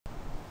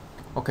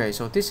Okay,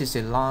 so this is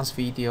the last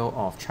video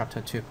of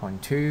chapter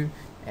 2.2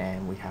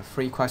 and we have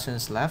 3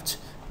 questions left,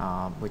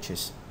 which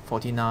is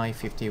 49,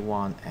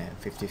 51 and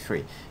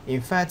 53.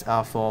 In fact,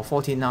 for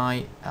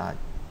 49,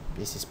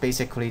 this is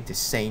basically the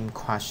same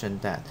question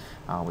that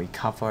we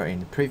covered in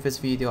the previous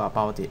video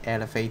about the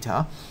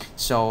elevator.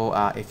 So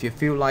if you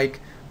feel like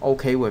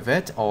okay with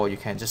it, or you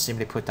can just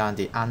simply put down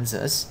the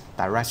answers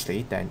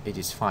directly, then it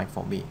is fine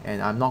for me.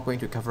 And I'm not going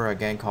to cover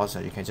again because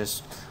you can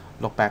just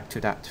look back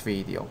to that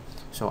video.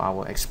 So I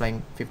will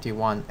explain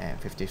 51 and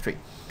 53.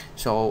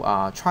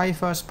 So try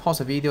first, pause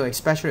the video,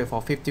 especially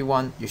for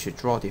 51. You should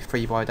draw the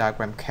three-body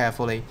diagram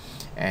carefully,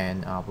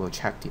 and we'll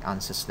check the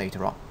answers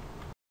later on.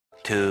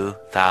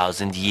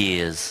 2,000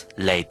 years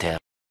later.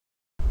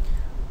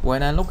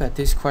 When I look at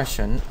this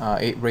question,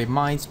 it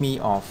reminds me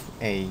of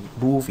a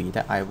movie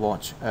that I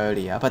watched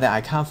earlier, but then I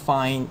can't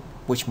find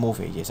which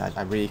movie it is.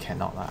 I really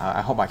cannot.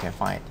 I hope I can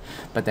find it.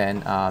 But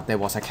then there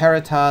was a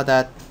character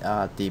that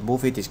the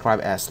movie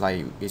described as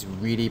like is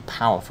really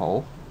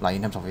powerful, like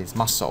in terms of his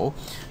muscle.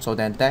 So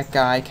then that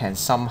guy can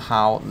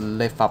somehow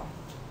lift up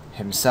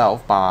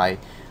himself by,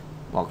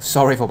 well,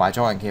 sorry for my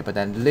drawing here, but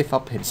then lift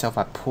up himself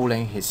by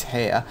pulling his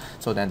hair,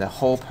 so then the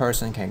whole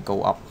person can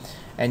go up.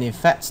 And in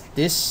fact,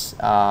 this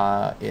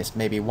is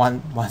maybe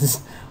one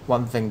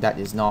thing that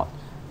is not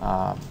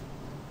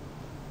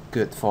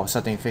good for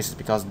certain physics,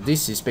 because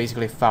this is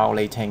basically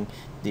violating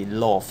the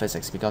law of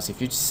physics. Because if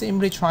you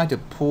simply try to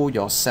pull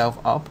yourself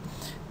up,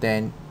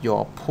 then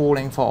your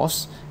pulling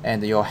force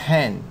and your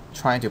hand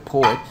trying to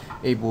pull it,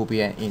 it will be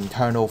an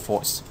internal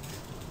force.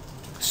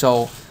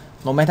 So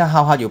no matter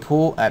how hard you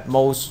pull, at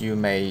most you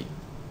may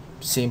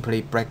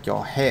simply break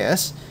your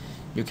hairs.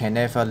 You can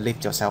never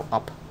lift yourself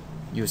up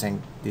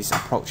using this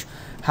approach.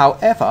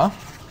 However,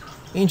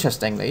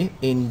 interestingly,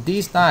 in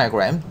this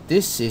diagram,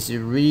 this is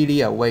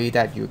really a way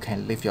that you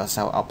can lift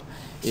yourself up.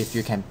 If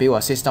you can build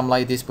a system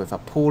like this with a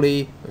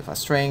pulley, with a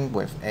string,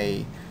 with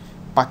a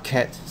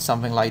bucket,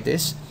 something like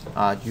this,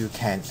 you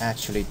can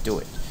actually do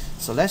it.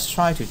 So let's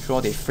try to draw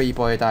the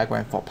three-body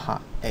diagram for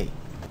part A.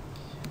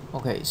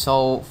 Okay,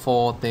 so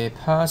for the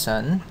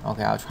person,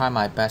 okay, I'll try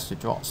my best to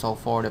draw. So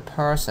for the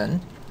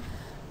person,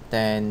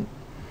 then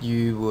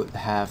you would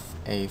have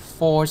a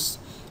force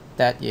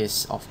that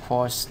is, of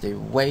course, the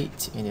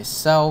weight in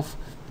itself,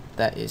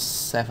 that is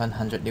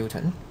 700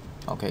 Newton,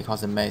 okay,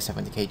 because the man is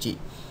 70 kg.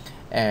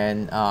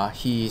 And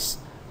he's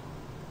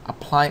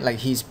applying, like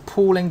he's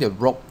pulling the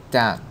rope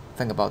down,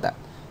 think about that.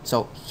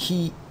 So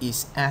he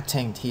is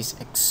acting, he's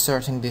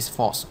exerting this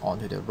force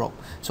onto the rope.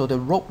 So the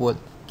rope would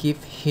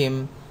give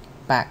him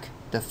back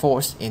the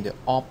force in the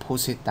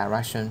opposite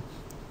direction,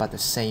 but the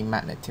same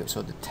magnitude.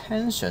 So the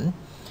tension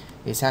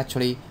is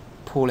actually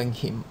pulling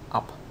him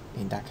up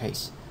in that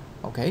case.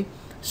 Okay,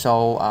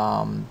 so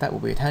that will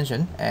be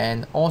tension,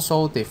 and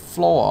also the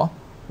floor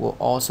will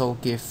also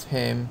give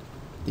him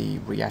the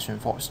reaction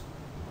force.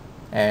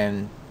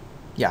 And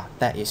yeah,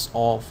 that is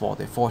all for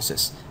the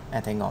forces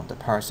acting on the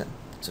person.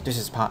 So this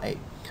is part A.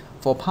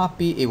 For part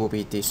B, it will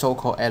be the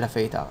so-called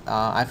elevator.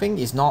 I think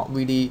it's not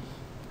really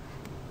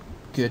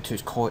good to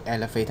call it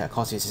elevator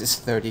because it is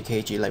 30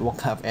 kg. Like, what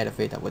kind of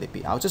elevator would it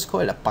be? I'll just call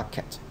it a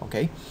bucket.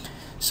 Okay,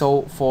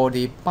 so for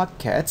the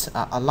bucket,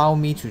 allow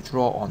me to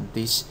draw on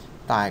this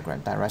diagram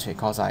directly,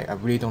 because I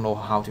really don't know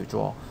how to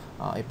draw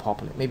it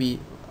properly. Maybe,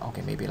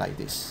 okay, maybe like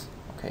this.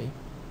 Okay,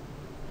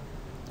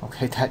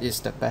 that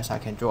is the best I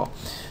can draw.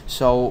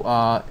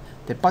 So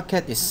the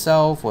bucket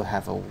itself will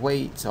have a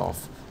weight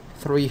of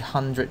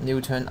 300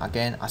 Newton,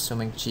 again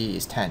assuming G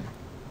is 10,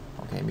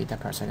 okay, meter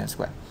per second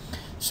square.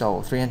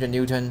 So 300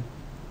 Newton,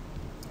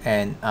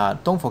 and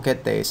don't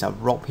forget there is a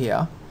rope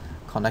here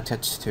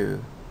connected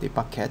to the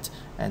bucket,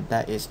 and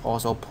that is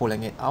also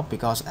pulling it up,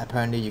 because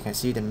apparently you can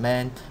see the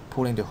man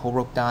pulling the whole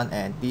rope down,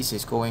 and this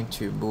is going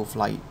to move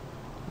like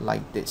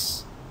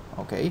this.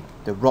 Okay,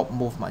 the rope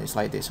movement is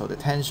like this, so the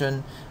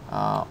tension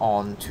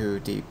onto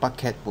the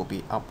bucket will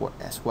be upward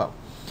as well.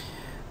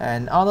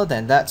 And other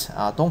than that,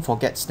 don't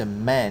forget the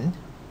man.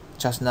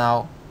 Just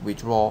now we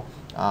draw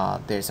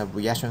there's a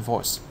reaction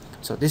force,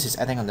 so this is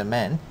acting on the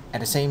man.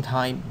 At the same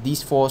time,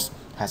 this force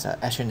has an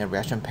action and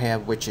reaction pair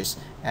which is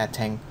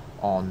acting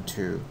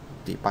onto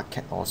the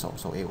bucket also,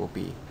 so it will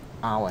be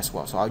R as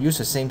well. So I'll use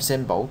the same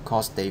symbol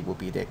because they will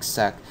be the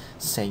exact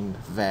same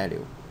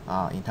value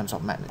in terms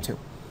of magnitude.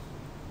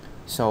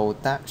 So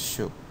that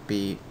should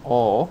be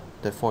all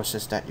the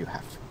forces that you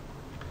have.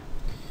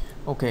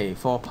 Okay,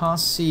 for part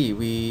C,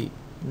 we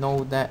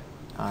know that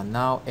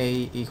now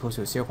A equals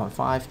to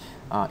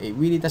 0.5. It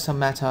really doesn't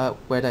matter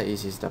whether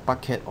it is the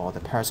bucket or the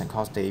person,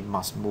 because they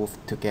must move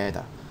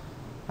together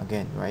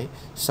again, right?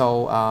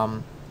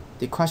 So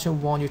the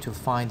question wants you to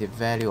find the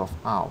value of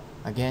R.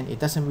 Again, it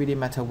doesn't really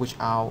matter which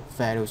R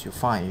values you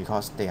find,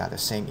 because they are the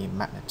same in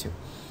magnitude.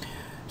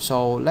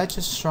 So let's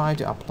just try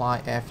to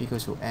apply F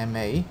equals to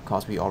ma,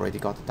 because we already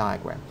got the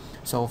diagram.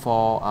 So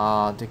for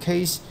the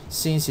case,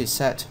 since it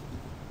said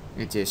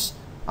it is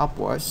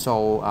upward,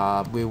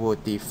 so we will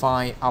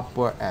define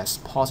upward as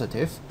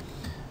positive.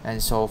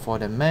 And so for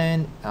the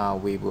man,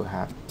 we will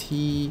have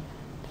T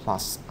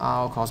plus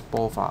R, because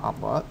both are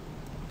upward.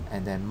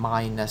 and then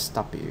minus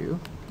W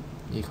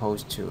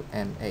equals to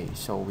MA.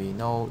 So we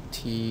know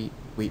T,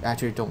 we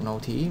actually don't know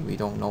T, we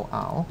don't know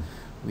R.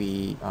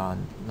 We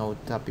know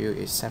W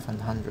is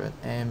 700,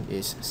 M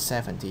is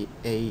 70,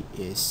 A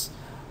is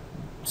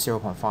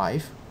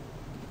 0.5.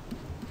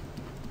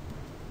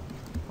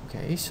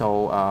 Okay,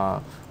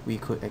 so we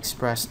could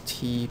express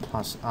T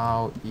plus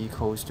R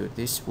equals to,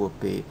 this would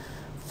be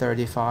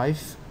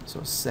 35,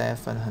 so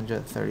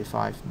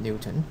 735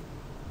 Newton.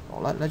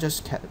 Well, let's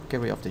just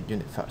get rid of the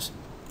unit first.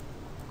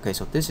 Okay,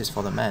 so this is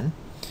for the man.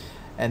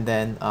 And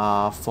then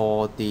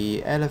for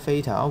the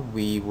elevator,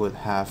 we would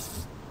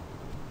have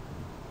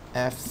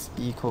F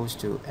equals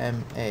to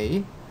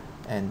MA,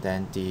 and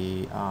then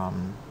the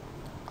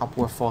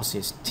upward force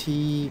is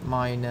T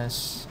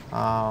minus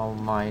R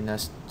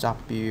minus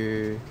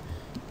W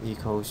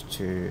equals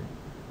to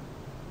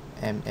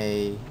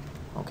MA.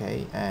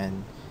 Okay,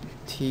 and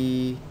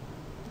T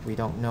we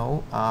don't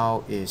know,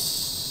 R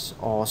is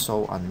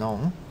also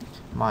unknown,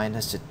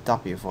 minus the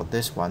W for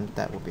this one,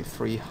 that will be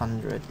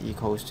 300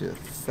 equals to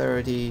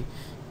 30,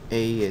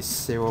 A is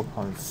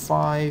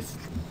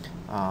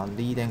 0.5,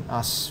 leading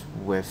us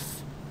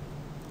with,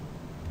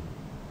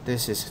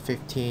 this is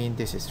 15,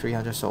 this is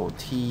 300, so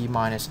T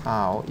minus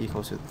R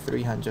equals to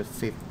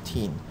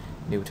 315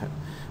 Newton.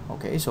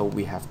 Okay, so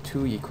we have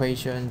two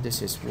equations,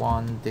 this is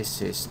 1,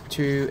 this is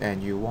 2,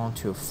 and you want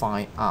to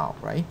find R,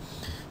 right?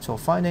 So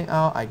finding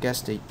out, I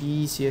guess the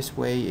easiest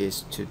way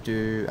is to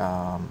do,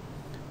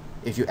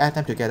 if you add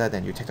them together,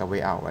 then you take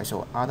away out, right?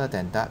 So other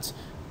than that,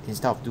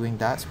 instead of doing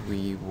that,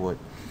 we would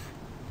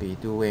be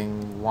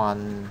doing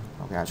 1,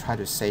 okay, I'll try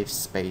to save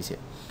space here,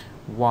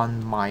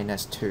 1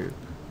 minus 2.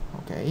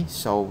 Okay,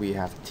 so we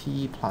have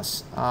T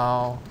plus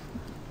R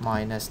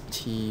minus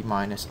T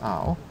minus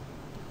R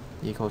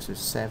equals to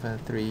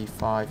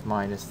 735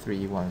 minus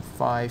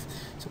 315.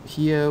 So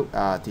here,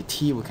 the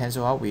T will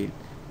cancel out, we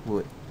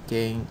would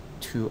gain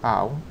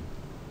 2R,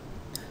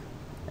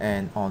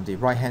 and on the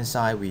right hand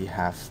side we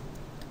have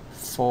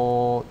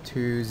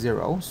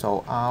 420,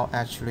 so R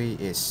actually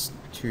is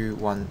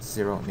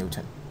 210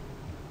 Newton.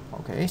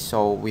 Okay,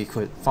 so we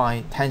could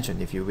find tension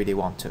if you really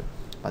want to,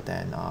 but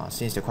then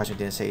since the question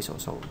didn't say so,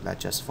 so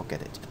let's just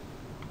forget it.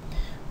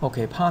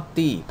 Okay, part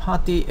D.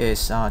 Part D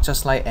is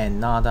just like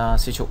another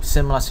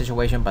similar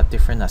situation but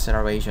different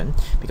acceleration,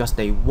 because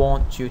they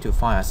want you to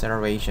find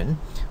acceleration,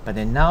 but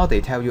then now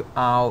they tell you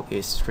R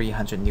is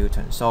 300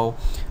 Newton. So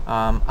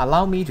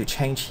allow me to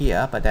change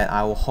here, but then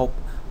I will hope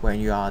when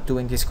you are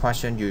doing this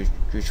question, you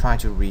try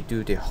to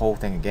redo the whole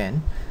thing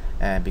again.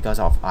 And because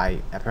of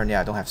apparently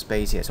I don't have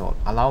space here, so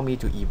allow me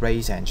to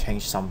erase and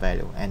change some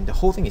value, and the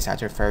whole thing is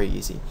actually very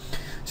easy.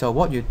 So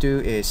what you do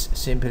is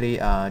simply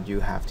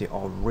you have the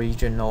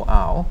original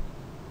R,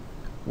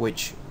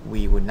 which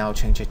we would now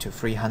change it to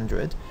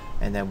 300,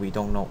 and then we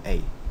don't know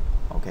A.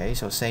 Okay,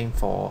 so same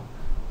for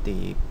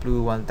the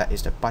blue one, that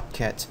is the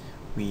bucket,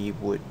 we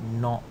would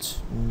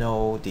not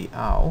know the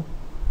R.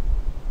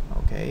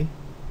 Okay,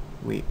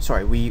 we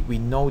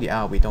know the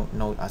R, we don't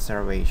know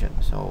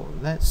acceleration. So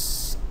let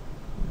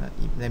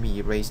me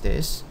erase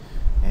this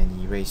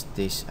and erase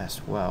this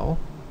as well.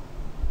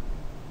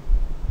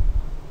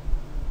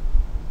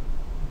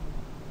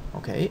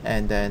 Okay,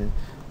 and then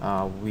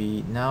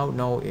we now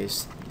know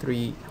is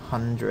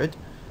 300,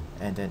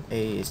 and then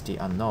A is the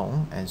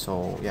unknown, and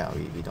so yeah,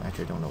 we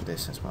don't know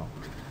this as well.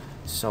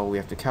 So we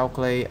have to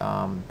calculate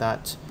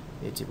that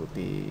it would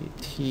be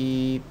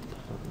T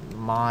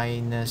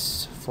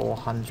minus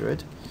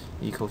 400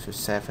 equals to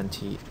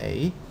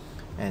 70A,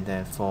 and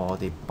then for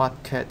the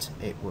bucket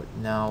it would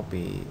now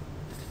be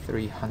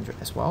 300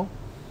 as well,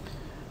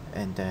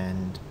 and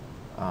then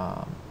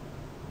A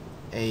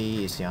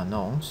is the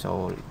unknown,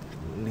 so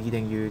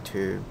leading you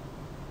to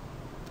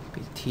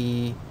be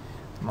T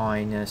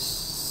minus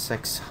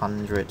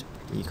 600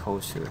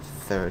 equals to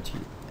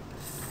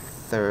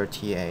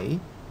 30A,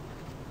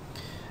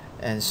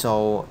 and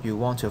so you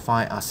want to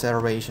find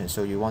acceleration,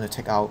 so you want to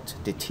take out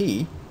the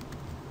T.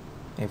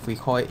 If we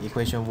call it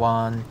equation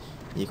 1,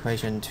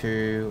 equation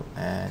 2,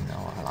 and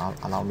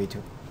allow me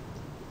to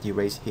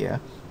erase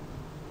here,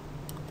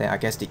 then I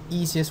guess the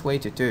easiest way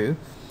to do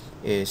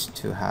is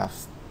to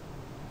have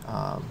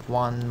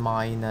 1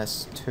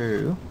 minus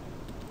 2,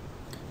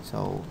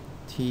 so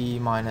T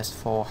minus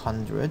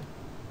 400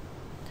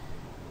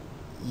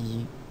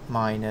 E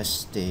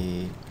minus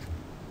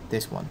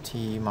this one,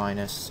 T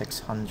minus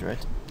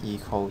 600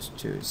 equals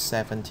to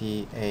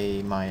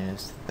 70A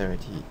minus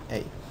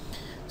 30A.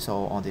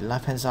 So on the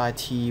left hand side,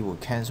 T will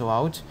cancel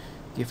out,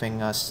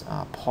 giving us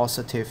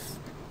positive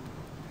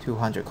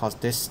 200, because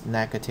this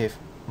negative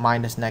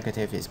minus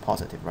negative is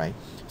positive, right?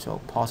 So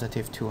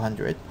positive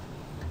 200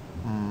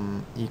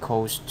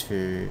 equals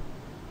to,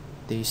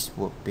 this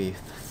would be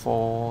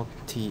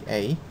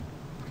 40A,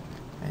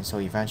 and so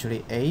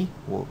eventually A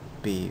will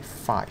be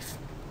 5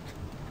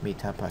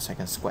 meter per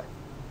second squared.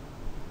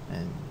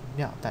 And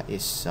yeah, that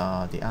is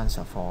the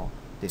answer for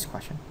this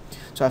question.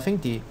 So I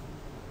think the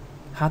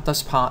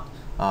hardest part,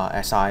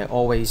 as I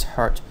always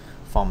heard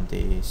from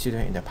the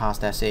student in the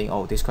past, that saying,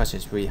 oh, this question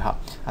is really hard.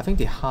 I think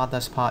the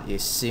hardest part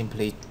is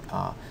simply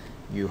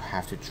you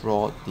have to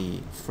draw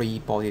the free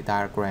body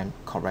diagram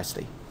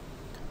correctly.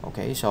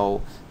 Okay,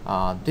 so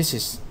this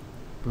is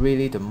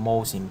really the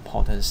most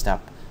important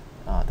step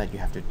that you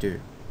have to do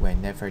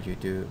whenever you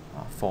do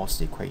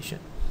forced equation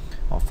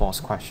or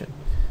forced question.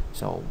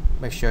 So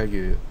make sure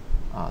you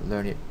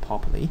learn it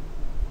properly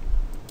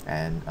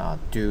and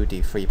do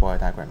the free body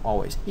diagram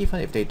always.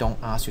 Even if they don't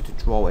ask you to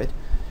draw it,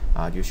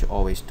 you should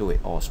always do it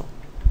also.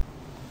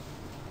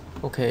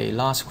 Okay,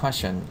 last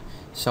question.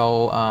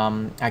 So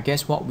I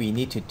guess what we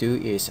need to do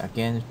is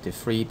again the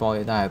free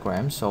body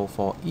diagram. So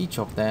for each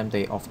of them,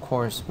 they of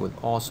course would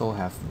also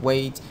have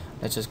weight.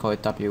 Let's just call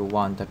it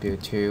W1,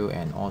 W2,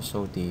 and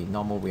also the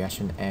normal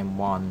reaction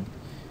M1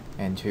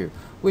 and 2,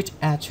 which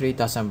actually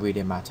doesn't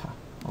really matter.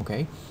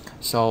 Okay,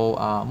 so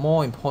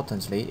more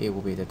importantly, it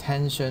will be the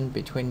tension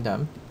between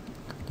them,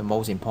 the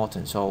most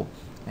important. So,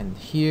 and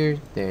here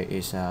there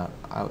is I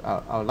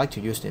would like to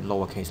use the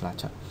lowercase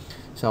letter.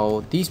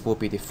 So this will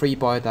be the free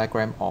body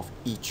diagram of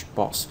each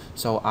box.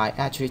 So I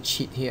actually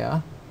cheat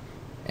here,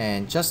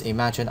 and just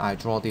imagine I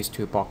draw these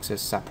two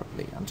boxes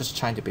separately. I'm just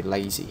trying to be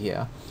lazy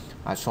here,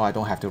 so I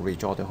don't have to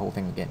redraw the whole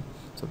thing again.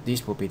 So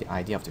this will be the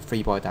idea of the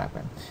free body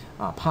diagram.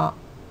 Part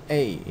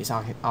A is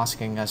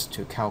asking us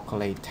to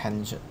calculate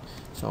tension.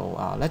 So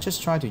let's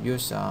just try to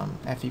use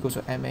F equals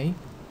to ma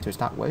to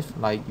start with,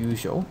 like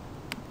usual.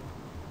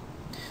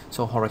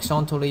 So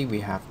horizontally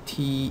we have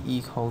T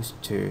equals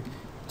to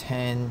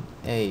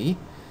 10A.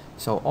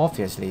 So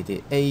obviously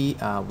the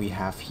A we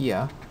have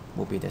here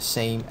will be the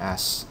same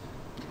as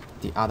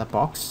the other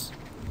box.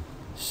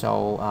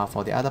 So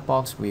for the other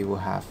box we will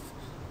have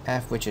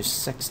F, which is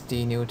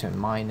 60 Newton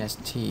minus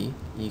T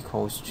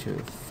equals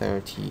to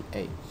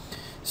 30A.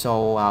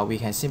 So we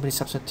can simply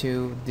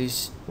substitute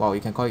this. Well,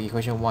 you can call it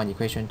equation 1,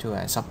 equation 2,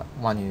 and sub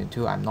 1 into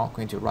 2. I'm not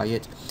going to write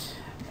it,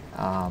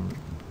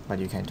 but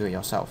you can do it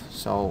yourself.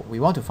 So we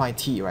want to find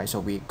T, right? So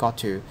we got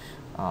to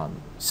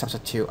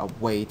substitute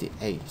away the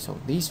A. So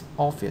these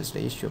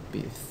obviously should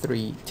be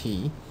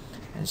 3T,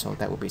 and so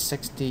that would be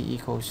 60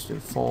 equals to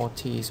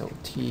 40. So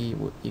T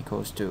would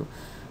equals to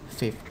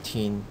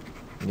 15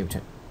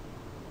 Newton.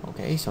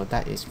 Okay, so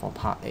that is for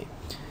part A.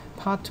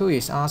 Part 2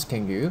 is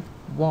asking you,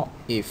 what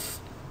if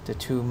the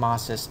two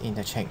masses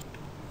interchange?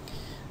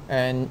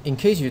 And in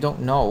case you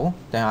don't know,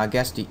 then I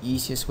guess the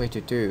easiest way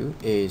to do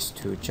is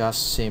to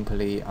just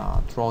simply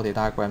draw the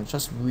diagram.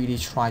 Just really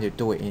try to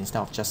do it instead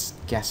of just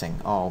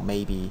guessing, oh,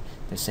 maybe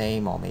the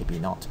same or maybe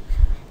not.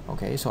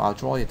 Okay, so I'll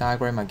draw the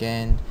diagram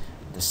again.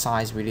 The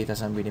size really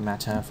doesn't really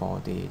matter for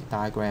the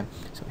diagram.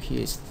 So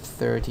here is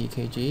 30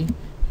 kg,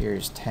 here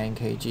is 10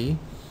 kg,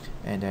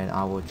 and then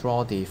I will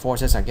draw the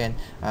forces again.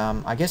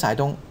 I guess I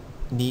don't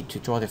need to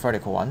draw the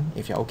vertical one.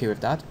 If you're okay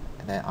with that,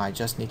 then I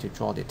just need to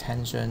draw the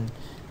tension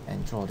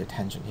and draw the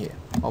tension here.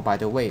 Oh, by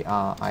the way,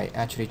 I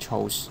actually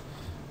chose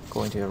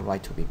going to the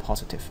right to be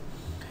positive.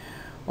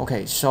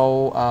 Okay,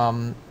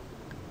 so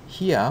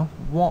here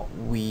what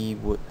we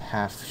would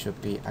have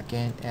should be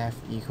again F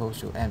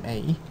equals to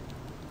ma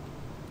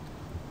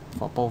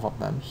for both of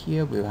them.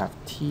 Here we'll have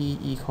T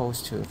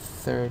equals to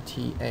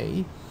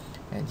 30A,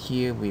 and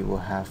here we will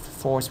have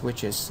force,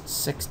 which is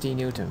 60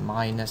 Newton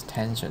minus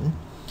tension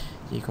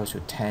equals to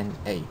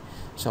 10A.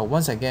 So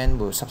once again,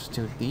 we'll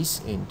substitute these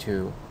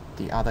into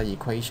the other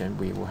equation.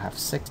 We will have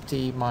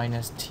 60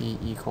 minus T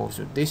equals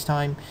to, this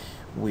time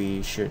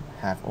we should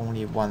have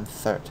only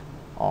 1/3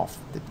 of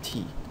the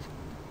T,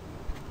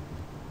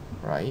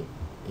 right?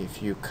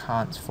 If you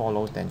can't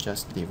follow, then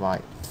just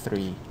divide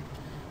 3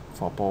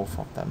 for both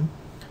of them.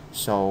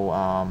 So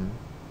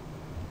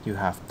you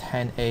have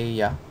 10A,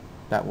 yeah,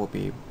 that will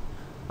be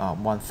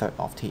 1/3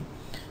 of T.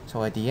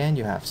 So at the end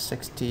you have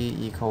 60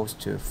 equals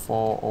to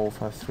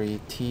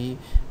 4/3T,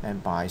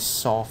 and by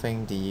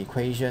solving the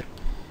equation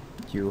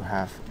you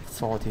have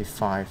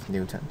 45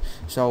 Newton.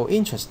 So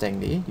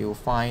interestingly, you'll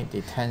find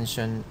the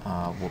tension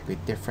will be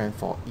different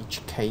for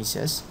each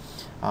cases,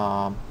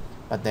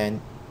 but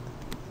then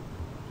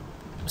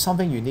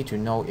something you need to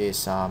know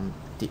is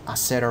the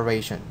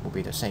acceleration will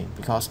be the same,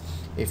 because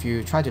if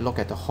you try to look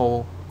at the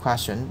whole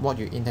question, what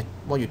you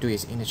do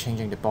is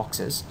interchanging the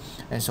boxes.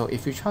 And so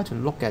if you try to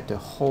look at the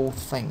whole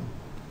thing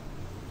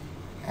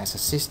as a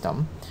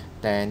system,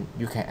 then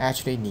you can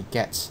actually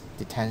negate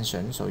the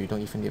tension, so you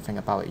don't even need to think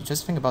about it. You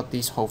just think about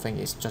this whole thing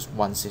is just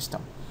one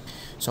system.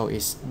 So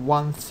it's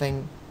one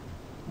thing,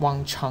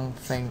 one chunk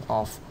thing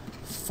of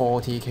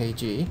 40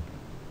 kg,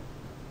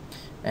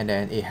 and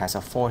then it has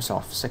a force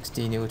of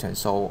 60 Newton.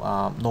 So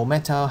no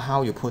matter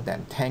how you put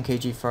them, 10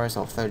 kg first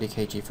or 30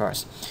 kg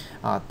first,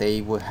 they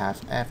would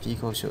have F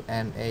equals to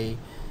ma,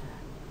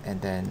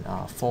 and then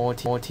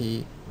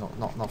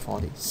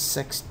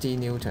 60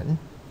 Newton,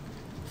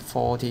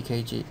 40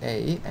 kg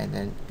A, and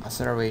then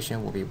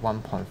acceleration will be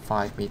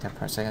 1.5 meter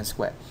per second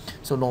squared.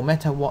 So no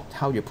matter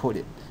how you put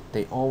it,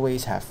 they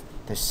always have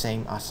the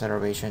same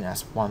acceleration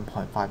as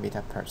 1.5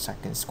 meter per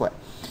second squared.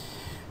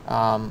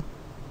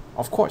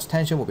 Of course,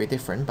 tension will be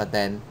different, but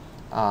then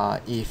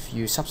if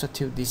you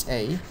substitute this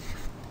A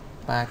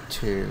back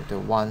to the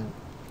one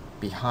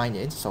behind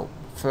it, so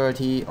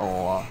 30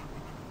 or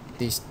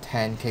this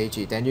 10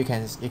 kg, then you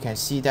can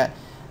see that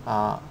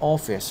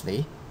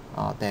obviously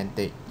then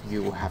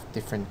you will have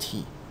different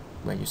t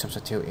when you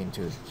substitute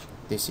into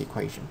this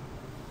equation.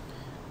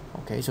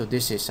 Okay, so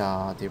this is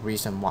the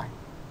reason why.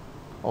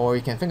 Or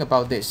you can think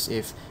about this: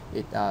 if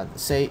it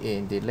say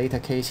in the later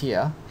case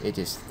here it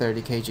is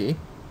 30 kg,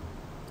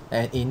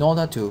 and in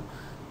order to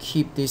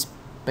keep this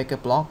bigger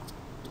block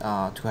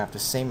to have the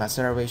same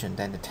acceleration,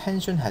 then the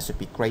tension has to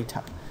be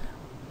greater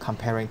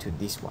comparing to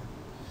this one.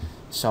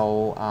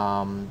 So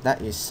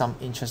that is some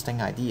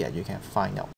interesting idea you can find out.